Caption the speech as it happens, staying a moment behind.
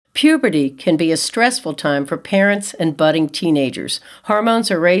Puberty can be a stressful time for parents and budding teenagers. Hormones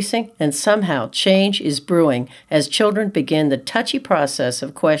are racing, and somehow change is brewing as children begin the touchy process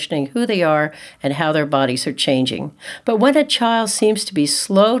of questioning who they are and how their bodies are changing. But when a child seems to be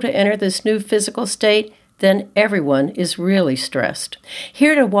slow to enter this new physical state, then everyone is really stressed.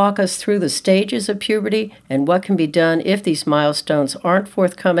 Here to walk us through the stages of puberty and what can be done if these milestones aren't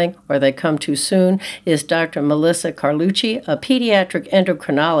forthcoming or they come too soon is Dr. Melissa Carlucci, a pediatric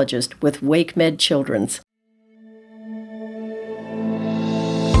endocrinologist with WakeMed Children's.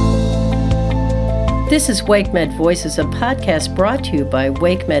 This is WakeMed Voices, a podcast brought to you by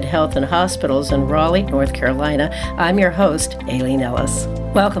WakeMed Health and Hospitals in Raleigh, North Carolina. I'm your host, Aileen Ellis.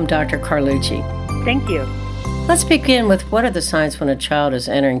 Welcome, Dr. Carlucci. Thank you. Let's begin with what are the signs when a child is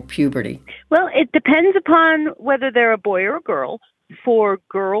entering puberty? Well, it depends upon whether they're a boy or a girl. For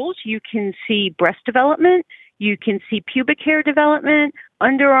girls, you can see breast development, you can see pubic hair development,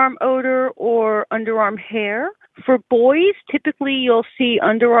 underarm odor, or underarm hair. For boys, typically you'll see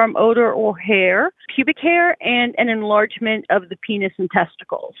underarm odor or hair, pubic hair, and an enlargement of the penis and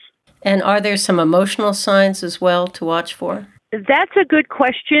testicles. And are there some emotional signs as well to watch for? That's a good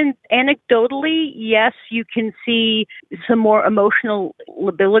question. Anecdotally, yes, you can see some more emotional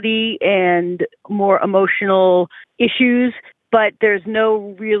lability and more emotional issues, but there's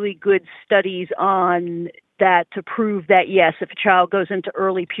no really good studies on that to prove that, yes, if a child goes into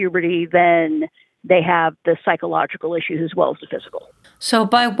early puberty, then they have the psychological issues as well as the physical. So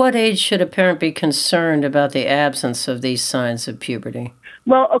by what age should a parent be concerned about the absence of these signs of puberty?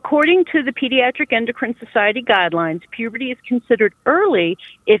 Well, according to the Pediatric Endocrine Society guidelines, puberty is considered early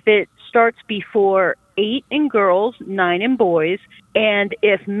if it starts before 8 in girls, 9 in boys, and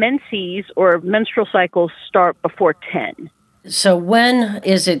if menses or menstrual cycles start before 10. So when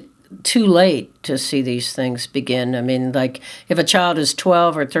is it too late to see these things begin? I mean, like if a child is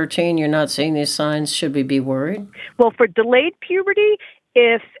 12 or 13, you're not seeing these signs, should we be worried? Well, for delayed puberty,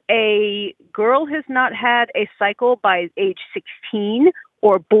 if a girl has not had a cycle by age 16,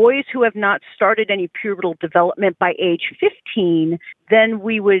 or boys who have not started any pubertal development by age 15, then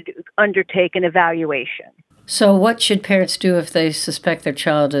we would undertake an evaluation. So what should parents do if they suspect their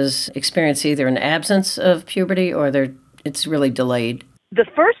child has experienced either an absence of puberty or it's really delayed? The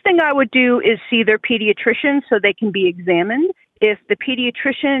first thing I would do is see their pediatrician so they can be examined. If the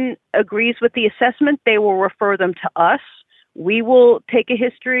pediatrician agrees with the assessment, they will refer them to us. We will take a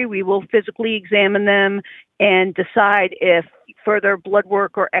history, we will physically examine them and decide if further blood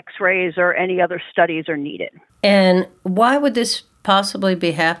work or x-rays or any other studies are needed. And why would this possibly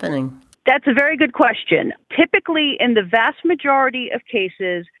be happening? That's a very good question. Typically, in the vast majority of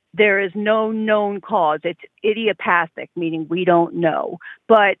cases, there is no known cause. It's idiopathic, meaning we don't know.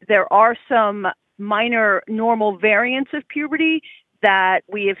 But there are some minor normal variants of puberty that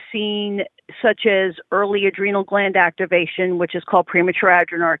we have seen, such as early adrenal gland activation, which is called premature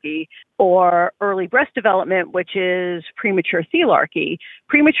adrenarche, or early breast development, which is premature thelarche.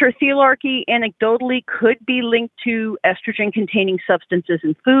 Premature thelarche anecdotally could be linked to estrogen-containing substances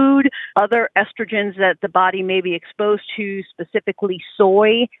in food, other estrogens that the body may be exposed to, specifically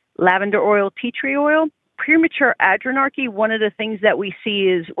soy, lavender oil, tea tree oil. Premature adrenarche, one of the things that we see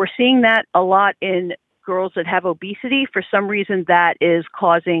is we're seeing that a lot in girls that have obesity. For some reason, that is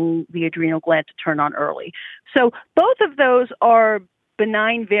causing the adrenal gland to turn on early. So both of those are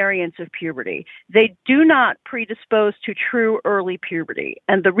benign variants of puberty. They do not predispose to true early puberty.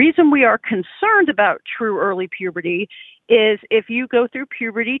 And the reason we are concerned about true early puberty is if you go through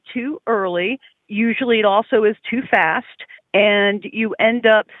puberty too early, usually it also is too fast, and you end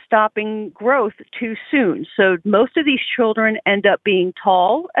up stopping growth too soon. So most of these children end up being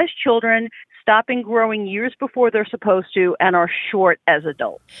tall as children, stopping growing years before they're supposed to, and are short as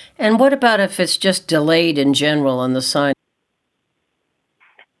adults. And what about if it's just delayed in general on the sign?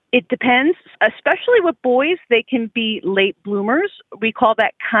 It depends, especially with boys, they can be late bloomers. We call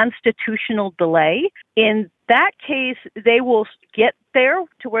that constitutional delay. In that case, they will get there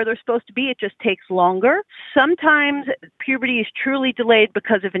to where they're supposed to be. It just takes longer. Sometimes puberty is truly delayed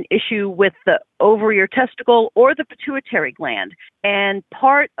because of an issue with the ovary or testicle or the pituitary gland. And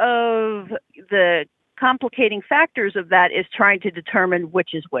part of the complicating factors of that is trying to determine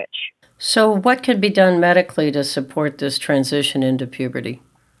which is which. So what could be done medically to support this transition into puberty?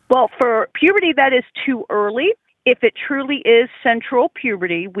 Well, for puberty that is too early, if it truly is central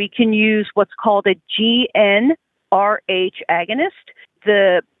puberty, we can use what's called a GnRH agonist.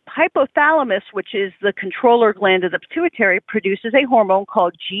 The hypothalamus, which is the controller gland of the pituitary, produces a hormone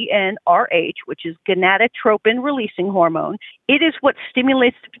called GnRH, which is gonadotropin-releasing hormone. It is what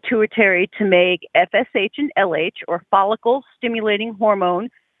stimulates the pituitary to make FSH and LH, or follicle-stimulating hormone,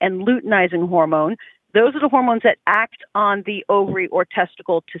 and luteinizing hormone. Those are the hormones that act on the ovary or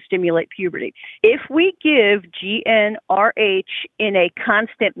testicle to stimulate puberty. If we give GnRH in a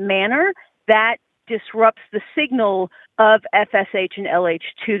constant manner, that disrupts the signal of FSH and LH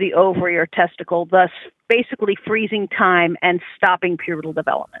to the ovary or testicle, thus basically freezing time and stopping pubertal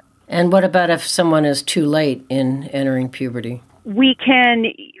development. And what about if someone is too late in entering puberty? We can,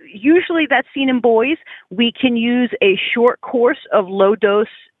 usually that's seen in boys, we can use a short course of low-dose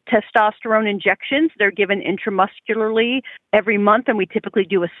testosterone injections. They're given intramuscularly every month, and we typically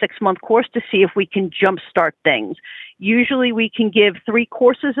do a 6-month course to see if we can jumpstart things. Usually we can give 3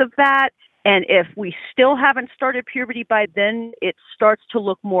 courses of that, and if we still haven't started puberty by then, it starts to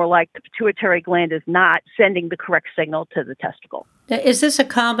look more like the pituitary gland is not sending the correct signal to the testicle. Now, is this a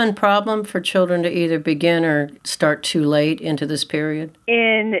common problem for children to either begin or start too late into this period?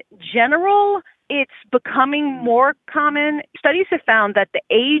 In general, it's becoming more common. Studies have found that the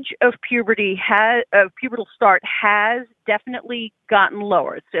age of puberty of pubertal start has definitely gotten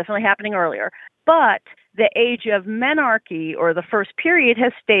lower. It's definitely happening earlier. But the age of menarche, or the first period,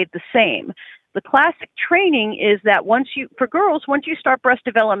 has stayed the same. The classic training is that for girls, once you start breast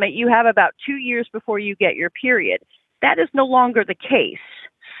development, you have about 2 years before you get your period. That is no longer the case.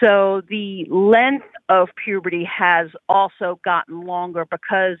 So the length of puberty has also gotten longer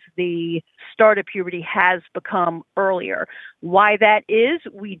because the start of puberty has become earlier. Why that is,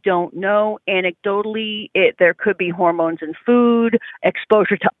 we don't know. Anecdotally, there could be hormones in food,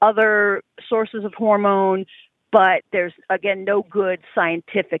 exposure to other sources of hormone, but there's, again, no good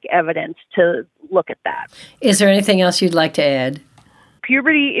scientific evidence to look at that. Is there anything else you'd like to add?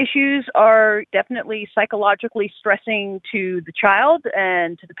 Puberty issues are definitely psychologically stressing to the child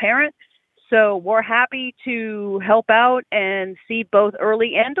and to the parent. So we're happy to help out and see both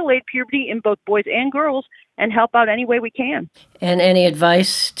early and delayed puberty in both boys and girls and help out any way we can. And any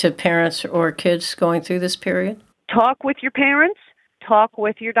advice to parents or kids going through this period? Talk with your parents, talk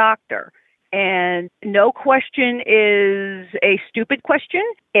with your doctor. And no question is a stupid question.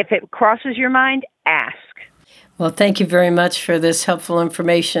 If it crosses your mind, ask. Well, thank you very much for this helpful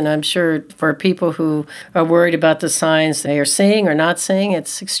information. I'm sure for people who are worried about the signs they are seeing or not seeing,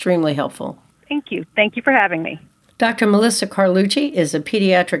 it's extremely helpful. Thank you. Thank you for having me. Dr. Melissa Carlucci is a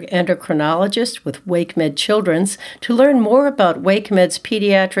pediatric endocrinologist with WakeMed Children's. To learn more about WakeMed's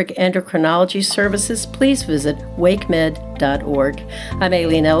pediatric endocrinology services, please visit wakemed.org. I'm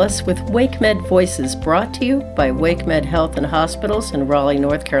Aileen Ellis with WakeMed Voices, brought to you by WakeMed Health and Hospitals in Raleigh,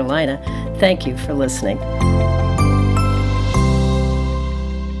 North Carolina. Thank you for listening.